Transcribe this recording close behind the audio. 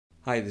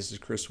Hi, this is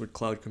Chris with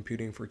Cloud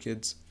Computing for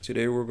Kids.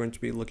 Today we're going to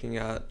be looking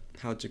at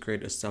how to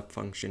create a step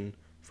function.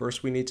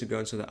 First, we need to go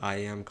into the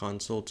IAM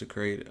console to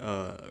create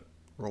a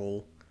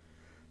role.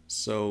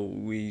 So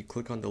we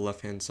click on the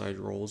left-hand side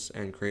roles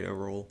and create a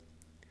role.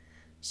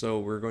 So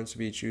we're going to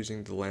be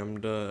choosing the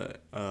Lambda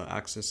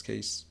access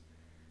case,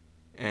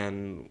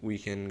 and we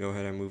can go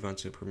ahead and move on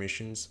to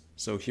permissions.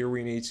 So here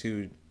we need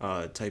to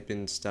type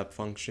in step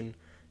function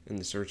in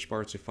the search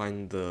bar to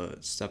find the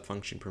step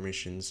function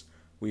permissions.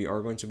 We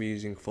are going to be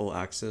using full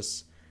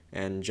access,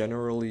 and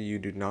generally you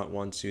do not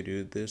want to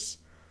do this,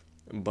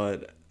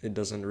 but it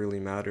doesn't really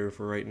matter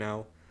for right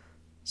now.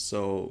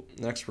 So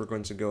next we're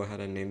going to go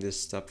ahead and name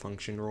this step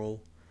function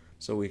role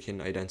so we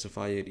can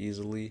identify it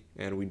easily,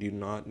 and we do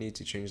not need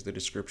to change the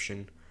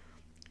description.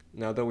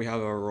 Now that we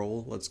have our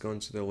role, let's go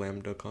into the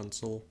Lambda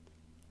console.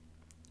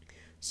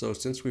 So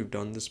since we've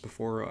done this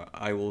before,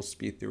 I will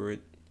speed through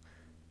it.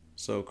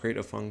 So create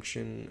a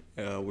function.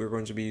 We're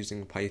going to be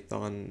using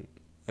Python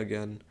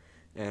again,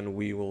 and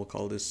we will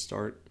call this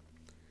start.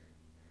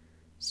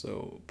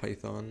 So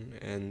Python,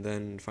 and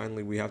then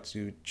finally we have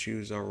to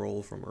choose our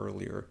role from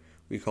earlier.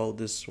 We called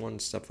this one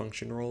step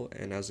function role,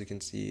 and as you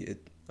can see,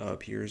 it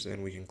appears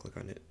and we can click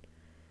on it.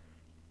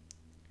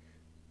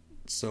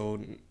 So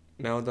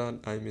now that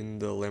I'm in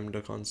the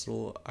Lambda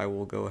console, I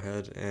will go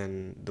ahead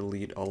and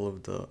delete all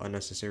of the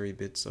unnecessary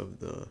bits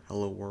of the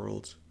hello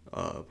world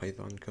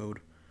Python code.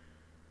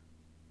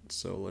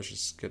 So let's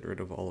just get rid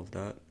of all of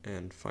that,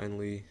 and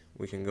finally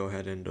we can go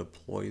ahead and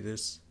deploy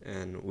this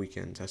and we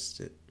can test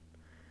it.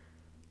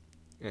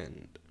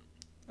 And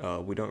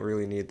we don't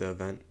really need the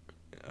event,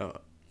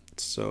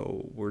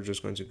 so we're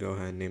just going to go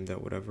ahead and name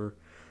that whatever.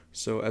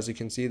 So as you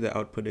can see, the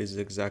output is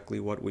exactly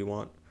what we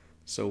want,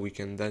 so we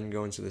can then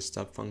go into the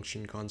step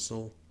function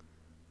console.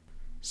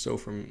 So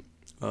from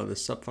the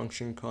step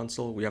function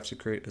console, we have to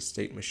create a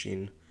state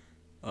machine.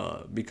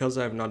 Because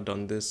I have not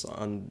done this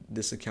on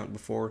this account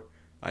before,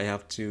 I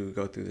have to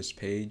go through this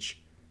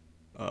page.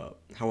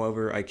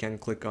 However, I can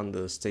click on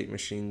the state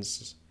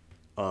machines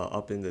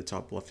up in the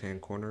top left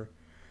hand corner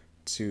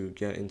to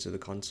get into the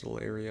console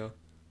area.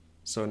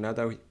 So now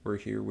that we're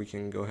here, we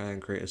can go ahead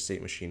and create a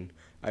state machine.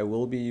 I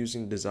will be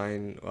using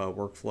design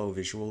workflow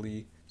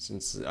visually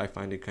since I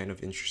find it kind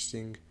of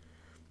interesting.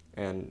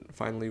 And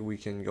finally, we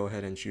can go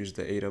ahead and choose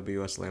the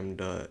AWS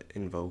Lambda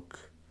invoke,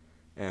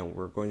 and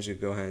we're going to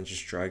go ahead and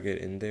just drag it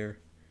in there.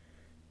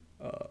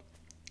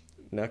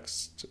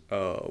 Next,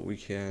 we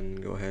can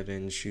go ahead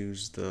and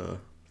choose the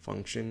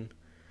function,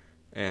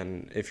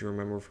 and if you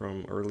remember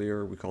from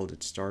earlier, we called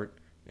it start,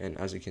 and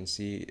as you can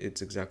see,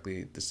 it's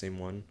exactly the same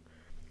one.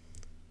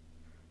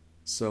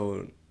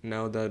 So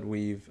now that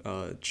we've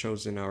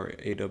chosen our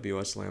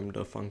AWS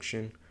Lambda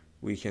function,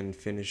 we can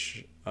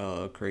finish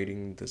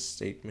creating the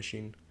state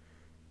machine.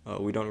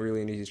 We don't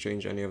really need to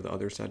change any of the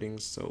other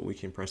settings, so we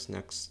can press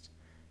next.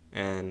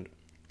 And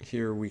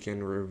here we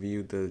can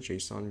review the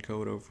JSON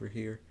code over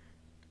here,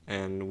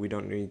 and we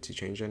don't need to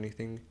change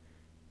anything.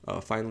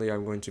 Finally,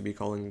 I'm going to be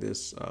calling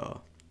this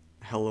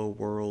hello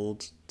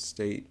world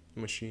state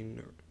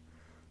machine.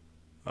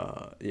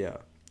 Yeah.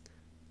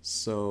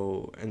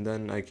 So, and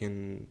then I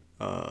can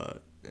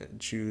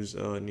choose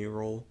a new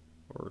role,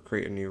 or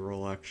create a new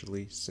role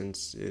actually,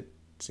 since it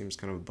seems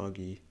kind of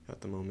buggy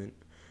at the moment.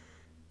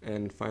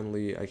 And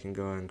finally, I can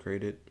go ahead and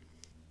create it.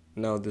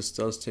 Now, this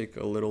does take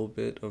a little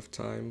bit of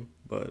time,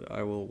 but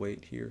I will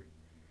wait here.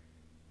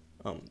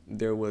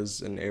 There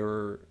was an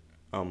error.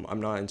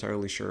 I'm not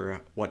entirely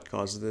sure what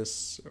caused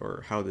this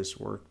or how this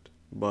worked,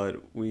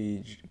 but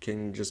we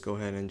can just go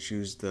ahead and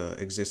choose the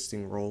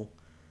existing role.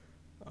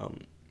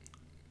 Um,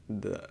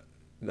 the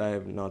I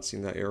have not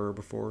seen that error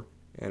before,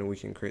 and we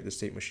can create the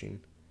state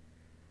machine.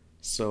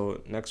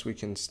 So next we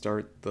can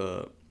start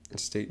the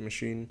state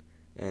machine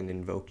and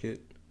invoke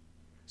it.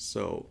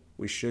 So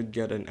we should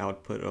get an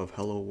output of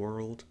hello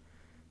world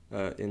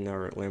in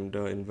our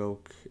Lambda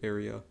invoke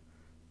area.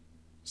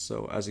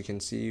 So as you can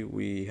see,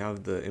 we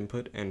have the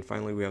input, and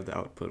finally we have the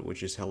output,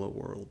 which is hello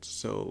world.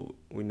 So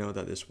we know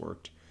that this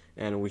worked,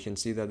 and we can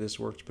see that this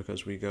worked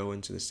because we go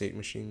into the state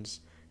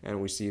machines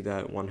and we see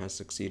that one has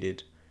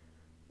succeeded.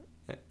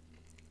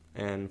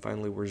 And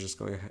finally, we're just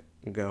going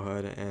to go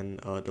ahead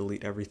and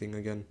delete everything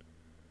again.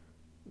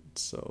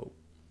 So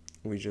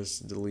we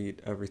just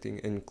delete everything,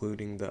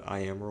 including the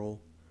IAM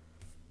role,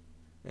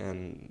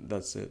 and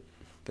that's it.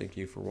 Thank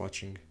you for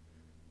watching.